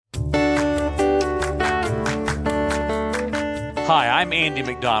Hi, I'm Andy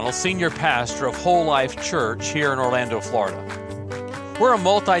McDonald, Senior Pastor of Whole Life Church here in Orlando, Florida. We're a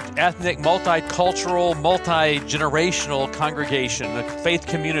multi-ethnic, multicultural, multi-generational congregation, a faith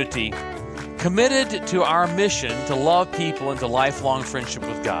community committed to our mission to love people into lifelong friendship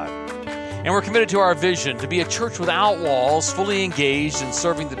with God. And we're committed to our vision to be a church without walls, fully engaged in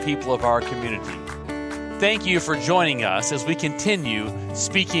serving the people of our community. Thank you for joining us as we continue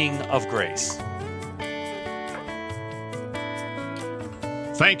speaking of grace.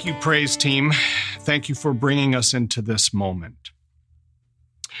 Thank you, praise team. Thank you for bringing us into this moment.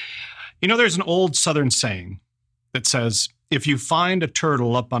 You know, there's an old Southern saying that says, if you find a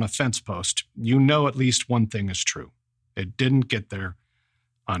turtle up on a fence post, you know at least one thing is true. It didn't get there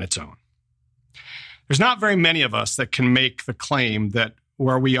on its own. There's not very many of us that can make the claim that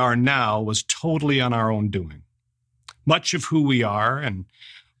where we are now was totally on our own doing. Much of who we are and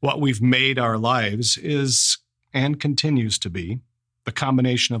what we've made our lives is, and continues to be, the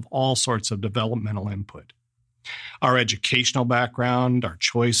combination of all sorts of developmental input. Our educational background, our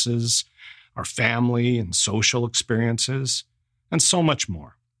choices, our family and social experiences, and so much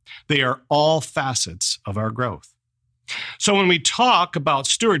more. They are all facets of our growth. So when we talk about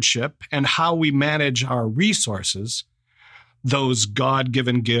stewardship and how we manage our resources, those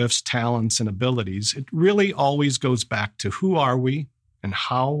God-given gifts, talents, and abilities, it really always goes back to who are we and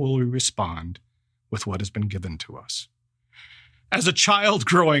how will we respond with what has been given to us. As a child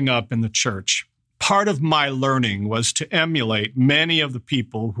growing up in the church, part of my learning was to emulate many of the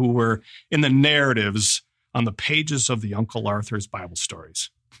people who were in the narratives on the pages of the Uncle Arthur's Bible stories.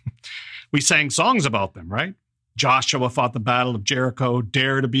 We sang songs about them, right? Joshua fought the battle of Jericho,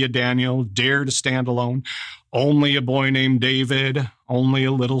 dare to be a Daniel, dare to stand alone, only a boy named David, only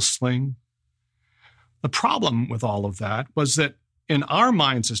a little sling. The problem with all of that was that in our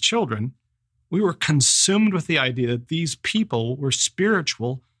minds as children, we were consumed with the idea that these people were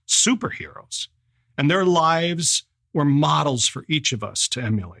spiritual superheroes, and their lives were models for each of us to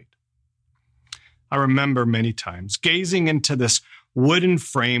emulate. I remember many times gazing into this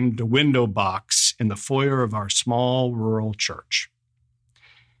wooden-framed window box in the foyer of our small rural church.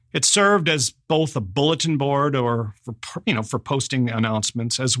 It served as both a bulletin board or for posting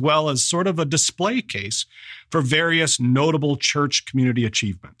announcements, as well as sort of a display case for various notable church community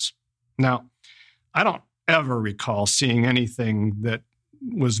achievements. Now, I don't ever recall seeing anything that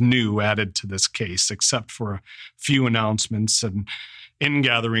was new added to this case, except for a few announcements and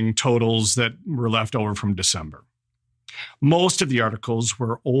in-gathering totals that were left over from December. Most of the articles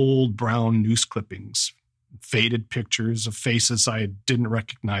were old brown news clippings, faded pictures of faces I didn't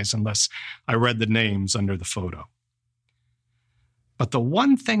recognize unless I read the names under the photo. But the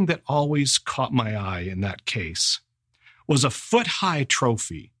one thing that always caught my eye in that case was a foot-high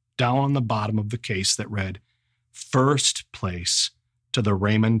trophy down on the bottom of the case that read, "First place to the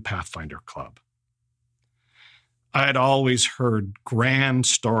Raymond Pathfinder Club." I had always heard grand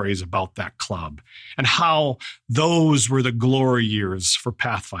stories about that club and how those were the glory years for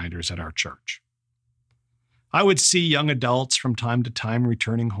Pathfinders at our church. I would see young adults from time to time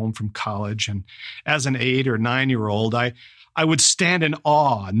returning home from college, and as an 8 or 9-year-old, I would stand in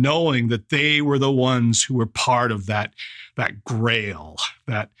awe knowing that they were the ones who were part of that grail,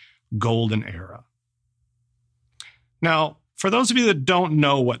 that golden era. Now, for those of you that don't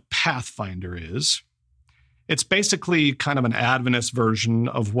know what Pathfinder is, it's basically kind of an Adventist version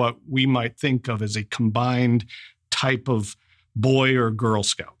of what we might think of as a combined type of Boy or Girl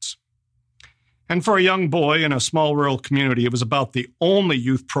Scouts. And for a young boy in a small rural community, it was about the only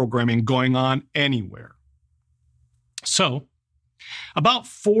youth programming going on anywhere. So, about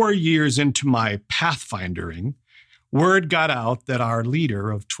 4 years into my Pathfindering, word got out that our leader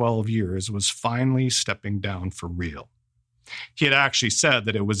of 12 years was finally stepping down for real. He had actually said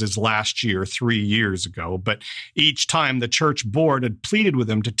that it was his last year 3 years ago, but each time the church board had pleaded with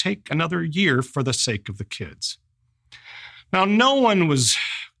him to take another year for the sake of the kids. Now, no one was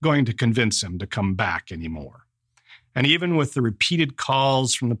going to convince him to come back anymore. And even with the repeated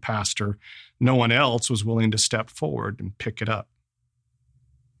calls from the pastor, no one else was willing to step forward and pick it up.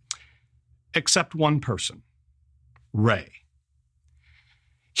 Except one person. Ray.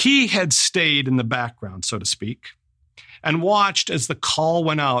 He had stayed in the background, so to speak, and watched as the call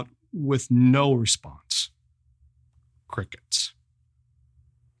went out with no response. Crickets.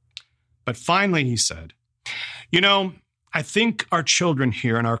 But finally he said, I think our children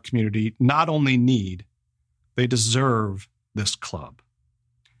here in our community not only need, they deserve this club.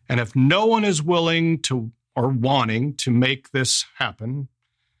 And if no one is willing to or wanting to make this happen,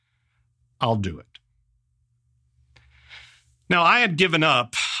 I'll do it. Now, I had given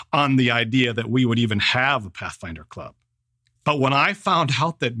up on the idea that we would even have a Pathfinder Club. But when I found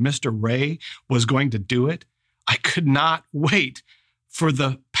out that Mr. Ray was going to do it, I could not wait for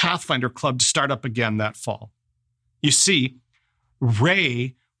the Pathfinder Club to start up again that fall. You see,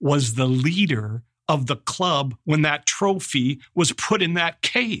 Ray was the leader of the club when that trophy was put in that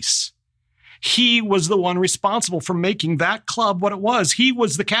case. He was the one responsible for making that club what it was. He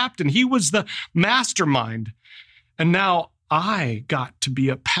was the captain. He was the mastermind. And now I got to be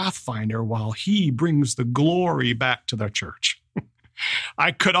a Pathfinder while he brings the glory back to the church.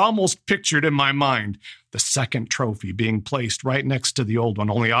 I could almost picture it in my mind, the second trophy being placed right next to the old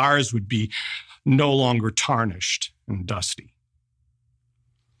one, only ours would be no longer tarnished and dusty.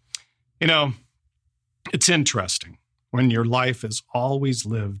 You know, it's interesting when your life is always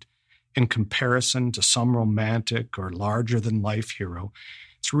lived in comparison to some romantic or larger-than-life hero.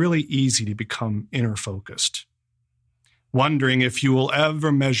 It's really easy to become inner-focused, wondering if you will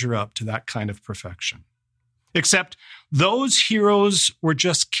ever measure up to that kind of perfection. Except those heroes were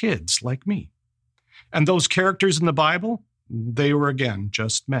just kids like me. And those characters in the Bible, they were, again,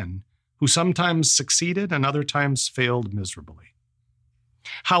 just men who sometimes succeeded and other times failed miserably.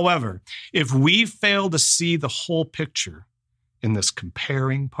 However, if we fail to see the whole picture in this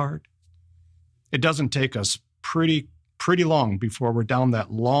comparing part, it doesn't take us pretty long before we're down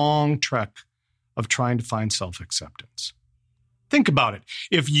that long trek of trying to find self-acceptance. Think about it.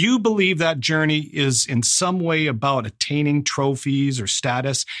 If you believe that journey is in some way about attaining trophies or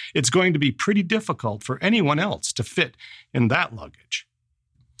status, it's going to be pretty difficult for anyone else to fit in that luggage.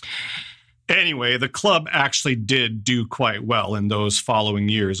 Anyway, the club actually did do quite well in those following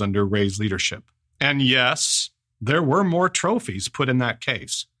years under Ray's leadership. And yes, there were more trophies put in that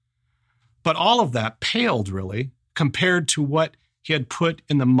case. But all of that paled, really, compared to what he had put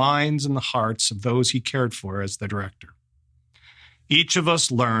in the minds and the hearts of those he cared for as the director. Each of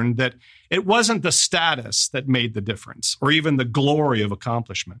us learned that it wasn't the status that made the difference, or even the glory of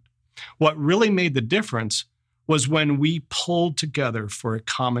accomplishment. What really made the difference was when we pulled together for a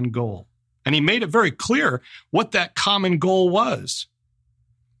common goal. And he made it very clear what that common goal was: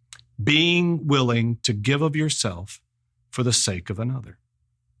 being willing to give of yourself for the sake of another.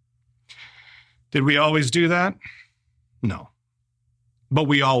 Did we always do that? No. But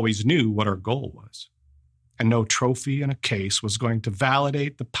we always knew what our goal was. And no trophy in a case was going to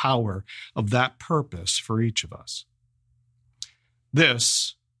validate the power of that purpose for each of us.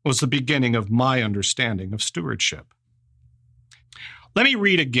 This was the beginning of my understanding of stewardship. Let me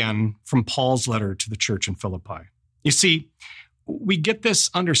read again from Paul's letter to the church in Philippi. You see, we get this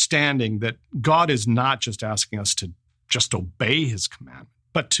understanding that God is not just asking us to just obey his commandment,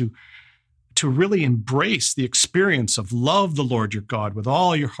 but to really embrace the experience of love the Lord your God with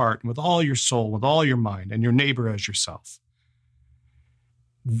all your heart and with all your soul, with all your mind, and your neighbor as yourself.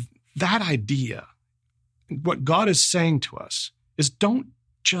 That idea, what God is saying to us, is don't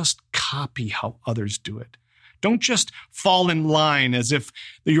just copy how others do it. Don't just fall in line as if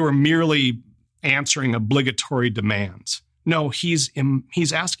you're merely answering obligatory demands. No, he's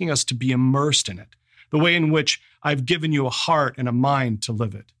asking us to be immersed in it, the way in which I've given you a heart and a mind to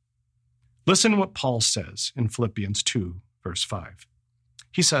live it. Listen to what Paul says in Philippians 2, verse 5.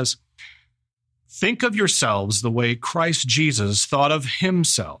 He says, "Think of yourselves the way Christ Jesus thought of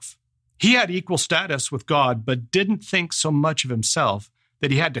himself. He had equal status with God, but didn't think so much of himself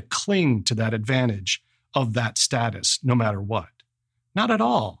that he had to cling to that advantage of that status, no matter what. Not at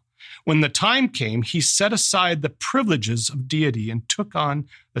all. When the time came, he set aside the privileges of deity and took on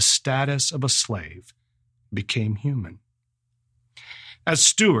the status of a slave, became human." As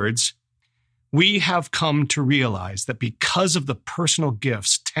stewards, we have come to realize that because of the personal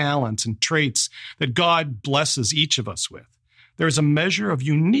gifts, talents, and traits that God blesses each of us with, there is a measure of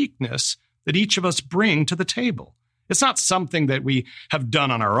uniqueness that each of us bring to the table. It's not something that we have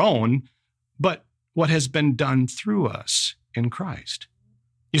done on our own, but what has been done through us in Christ.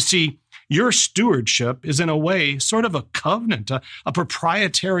 You see, your stewardship is in a way sort of a covenant, a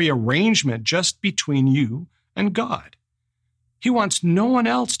proprietary arrangement just between you and God. He wants no one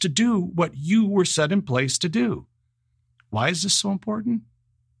else to do what you were set in place to do. Why is this so important?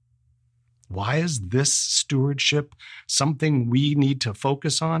 Why is this stewardship something we need to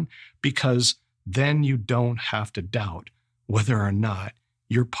focus on? Because then you don't have to doubt whether or not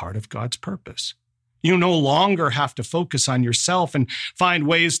you're part of God's purpose. You no longer have to focus on yourself and find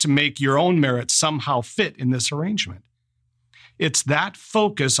ways to make your own merits somehow fit in this arrangement. It's that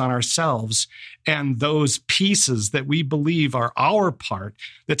focus on ourselves and those pieces that we believe are our part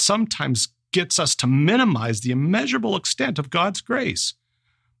that sometimes gets us to minimize the immeasurable extent of God's grace.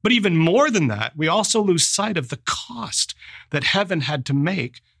 But even more than that, we also lose sight of the cost that heaven had to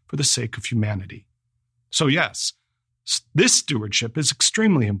make for the sake of humanity. So yes, This stewardship is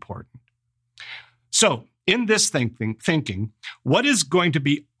extremely important. So, in this thinking, what is going to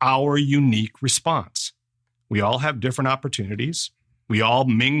be our unique response? We all have different opportunities. We all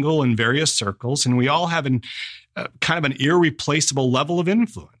mingle in various circles, and we all have kind of an irreplaceable level of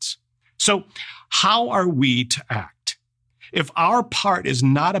influence. So, how are we to act? If our part is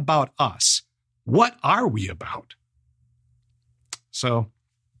not about us, what are we about? So,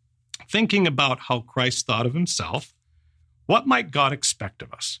 thinking about how Christ thought of himself, what might God expect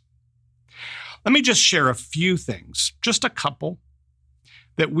of us? Let me just share a few things, just a couple,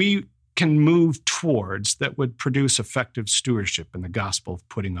 that we can move towards that would produce effective stewardship in the gospel of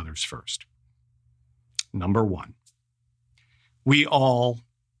putting others first. Number one, we all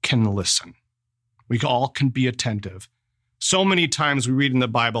can listen. We all can be attentive. So many times we read in the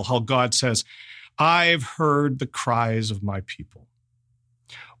Bible how God says, I've heard the cries of my people.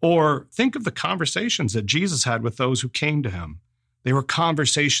 Or think of the conversations that Jesus had with those who came to him. They were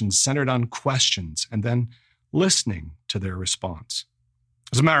conversations centered on questions and then listening to their response.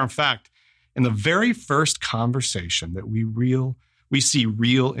 As a matter of fact, in the very first conversation that we see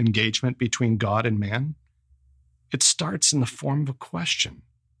real engagement between God and man, it starts in the form of a question.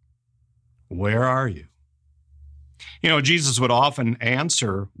 Where are you? Jesus would often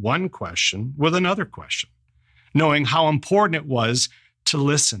answer one question with another question, knowing how important it was to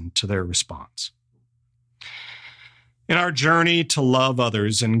listen to their response. In our journey to love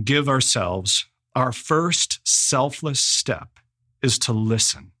others and give ourselves, our first selfless step is to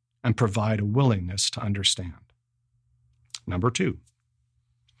listen and provide a willingness to understand. Number two,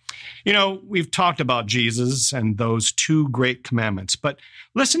 we've talked about Jesus and those two great commandments, but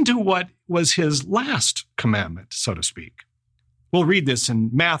listen to what was his last commandment, so to speak. We'll read this in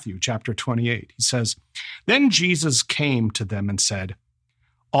Matthew chapter 28. He says, Then Jesus came to them and said,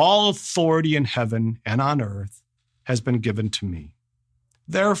 All authority in heaven and on earth has been given to me.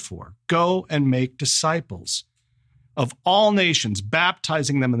 Therefore, go and make disciples of all nations,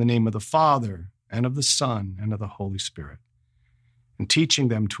 baptizing them in the name of the Father and of the Son and of the Holy Spirit, and teaching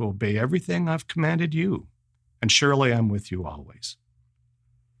them to obey everything I've commanded you. And surely I'm with you always.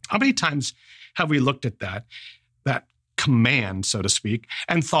 How many times have we looked at that command, so to speak,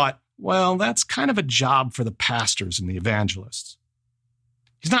 and thought, well, that's kind of a job for the pastors and the evangelists.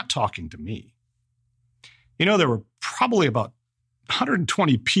 He's not talking to me. There were probably about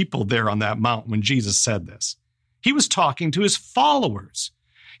 120 people there on that mountain when Jesus said this. He was talking to his followers.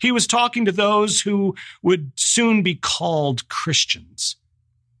 He was talking to those who would soon be called Christians.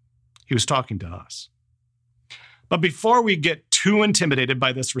 He was talking to us. But before we get too intimidated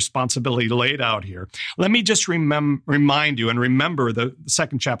by this responsibility laid out here, let me just remind you and remember the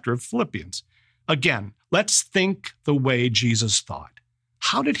second chapter of Philippians. Again, let's think the way Jesus thought.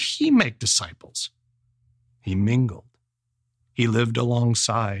 How did he make disciples? He mingled. He lived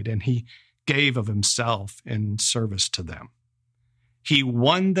alongside, and he gave of himself in service to them. He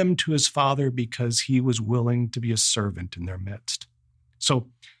won them to his Father because he was willing to be a servant in their midst. So,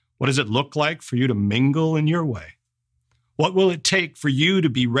 what does it look like for you to mingle in your way? What will it take for you to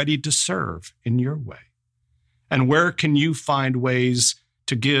be ready to serve in your way? And where can you find ways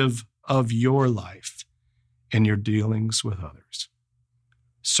to give of your life in your dealings with others?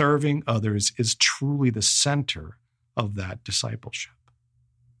 Serving others is truly the center of that discipleship.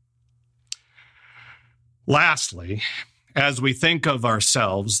 Lastly, as we think of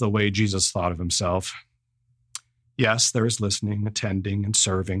ourselves the way Jesus thought of himself, yes, there is listening, attending, and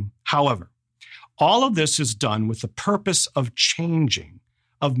serving. However, all of this is done with the purpose of changing,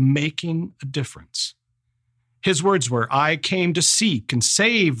 of making a difference. His words were, I came to seek and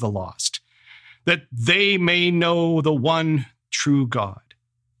save the lost, that they may know the one true God.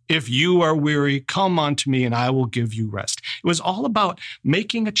 If you are weary, come unto me and I will give you rest. It was all about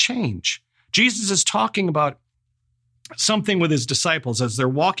making a change. Jesus is talking about something with his disciples as they're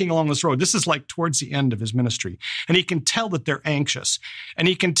walking along this road. This is like towards the end of his ministry. And he can tell that they're anxious. And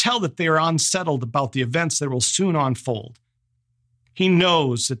he can tell that they are unsettled about the events that will soon unfold. He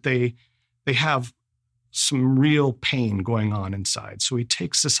knows that they have some real pain going on inside. So he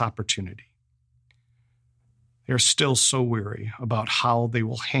takes this opportunity. They're still so weary about how they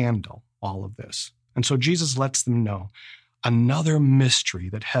will handle all of this. And so Jesus lets them know another mystery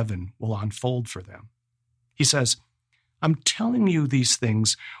that heaven will unfold for them. He says, I'm telling you these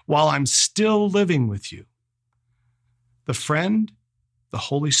things while I'm still living with you. The friend, the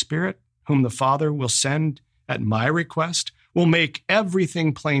Holy Spirit, whom the Father will send at my request, will make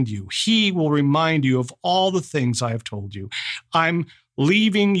everything plain to you. He will remind you of all the things I have told you. I'm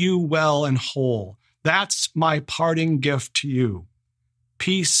leaving you well and whole. That's my parting gift to you.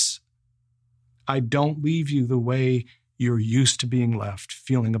 Peace I don't leave you the way you're used to being left,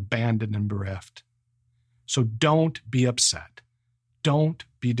 feeling abandoned and bereft. So don't be upset. Don't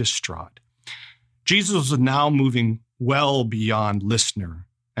be distraught. Jesus was now moving well beyond listener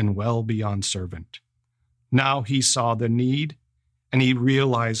and well beyond servant. Now he saw the need and he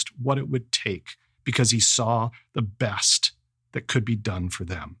realized what it would take because he saw the best that could be done for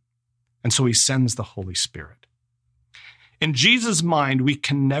them. And so he sends the Holy Spirit. In Jesus' mind, we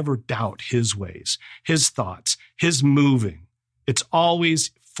can never doubt his ways, his thoughts, his moving. It's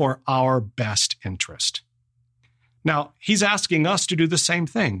always for our best interest. Now, he's asking us to do the same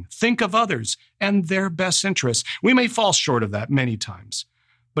thing. Think of others and their best interests. We may fall short of that many times,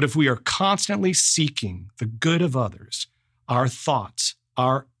 but if we are constantly seeking the good of others, our thoughts,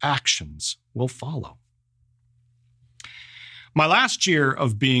 our actions will follow. My last year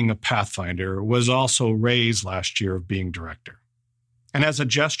of being a Pathfinder was also Ray's last year of being director. And as a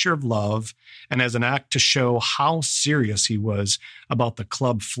gesture of love and as an act to show how serious he was about the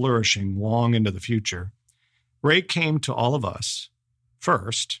club flourishing long into the future, Ray came to all of us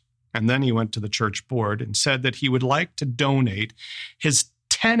first, and then he went to the church board and said that he would like to donate his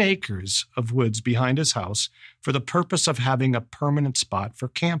 10 acres of woods behind his house for the purpose of having a permanent spot for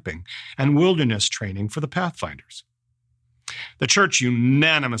camping and wilderness training for the Pathfinders. The church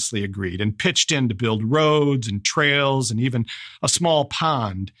unanimously agreed and pitched in to build roads and trails and even a small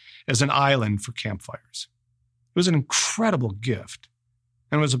pond as an island for campfires. It was an incredible gift,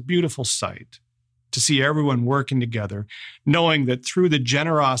 and it was a beautiful sight to see everyone working together, knowing that through the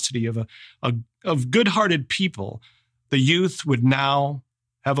generosity of good-hearted people, the youth would now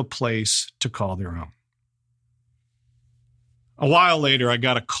have a place to call their own. A while later, I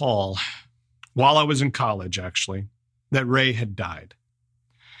got a call, while I was in college, actually, that Ray had died.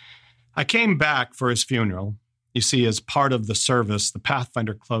 I came back for his funeral. You see, as part of the service, the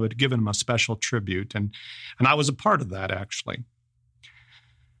Pathfinder Club had given him a special tribute, and I was a part of that, actually.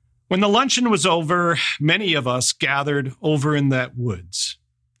 When the luncheon was over, many of us gathered over in that woods,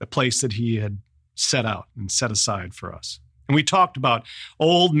 the place that he had set out and set aside for us. And we talked about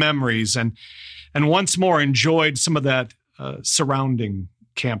old memories and once more enjoyed some of that surrounding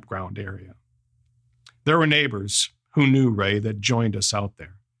campground area. There were neighbors who knew Ray that joined us out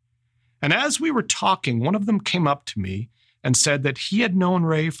there. And as we were talking, one of them came up to me and said that he had known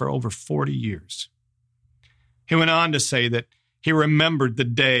Ray for over 40 years. He went on to say that he remembered the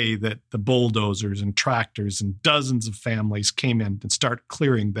day that the bulldozers and tractors and dozens of families came in and started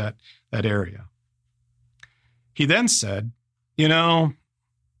clearing that area. He then said,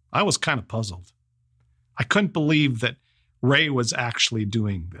 I was kind of puzzled. I couldn't believe that Ray was actually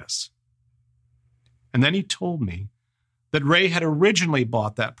doing this. And then he told me that Ray had originally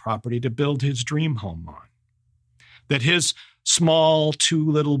bought that property to build his dream home on, that his small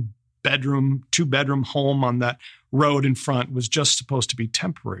two-bedroom home on that road in front was just supposed to be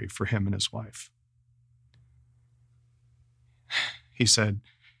temporary for him and his wife. He said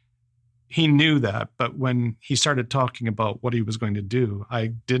he knew that, but when he started talking about what he was going to do, I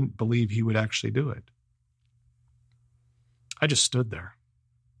didn't believe he would actually do it. I just stood there.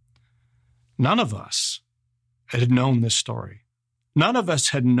 None of us had known this story. None of us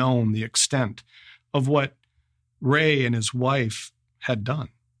had known the extent of what Ray and his wife had done.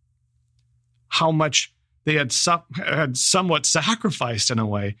 How much they had somewhat sacrificed in a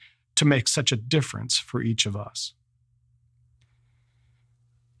way to make such a difference for each of us.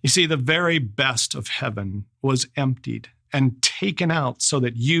 You see, the very best of heaven was emptied and taken out so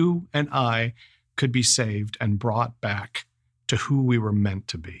that you and I could be saved and brought back to who we were meant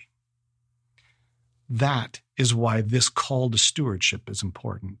to be. That is why this call to stewardship is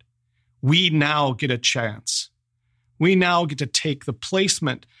important. We now get a chance. We now get to take the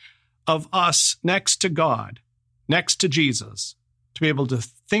placement of us next to God, next to Jesus, to be able to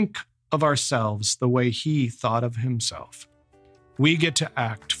think of ourselves the way he thought of himself. We get to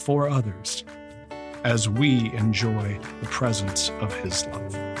act for others as we enjoy the presence of his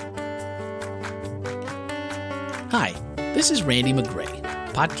love. Hi, this is Randy McGray,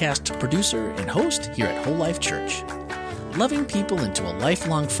 podcast producer and host here at Whole Life Church. Loving people into a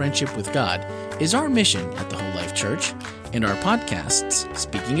lifelong friendship with God is our mission at the Whole Life Church, and our podcasts,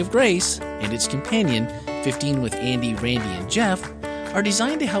 Speaking of Grace and its companion, 15 with Andy, Randy, and Jeff, are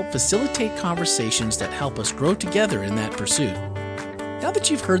designed to help facilitate conversations that help us grow together in that pursuit. Now that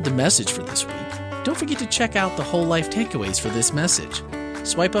you've heard the message for this week, don't forget to check out the Whole Life takeaways for this message.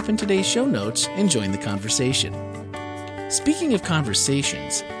 Swipe up in today's show notes and join the conversation. Speaking of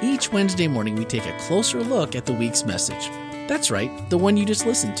conversations, each Wednesday morning we take a closer look at the week's message. That's right, the one you just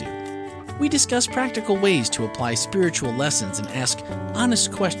listened to. We discuss practical ways to apply spiritual lessons and ask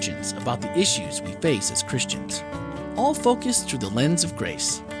honest questions about the issues we face as Christians, all focused through the lens of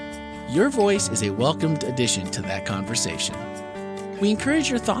grace. Your voice is a welcomed addition to that conversation. We encourage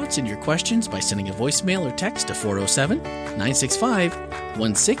your thoughts and your questions by sending a voicemail or text to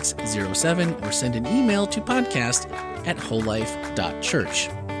 407-965-1607 or send an email to podcast@wholelife.church.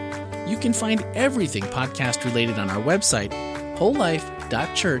 You can find everything podcast related on our website,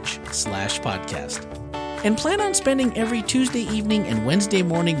 wholelife.church/podcast. And plan on spending every Tuesday evening and Wednesday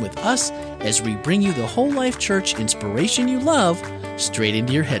morning with us as we bring you the Whole Life Church inspiration you love straight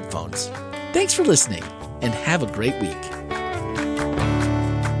into your headphones. Thanks for listening, and have a great week.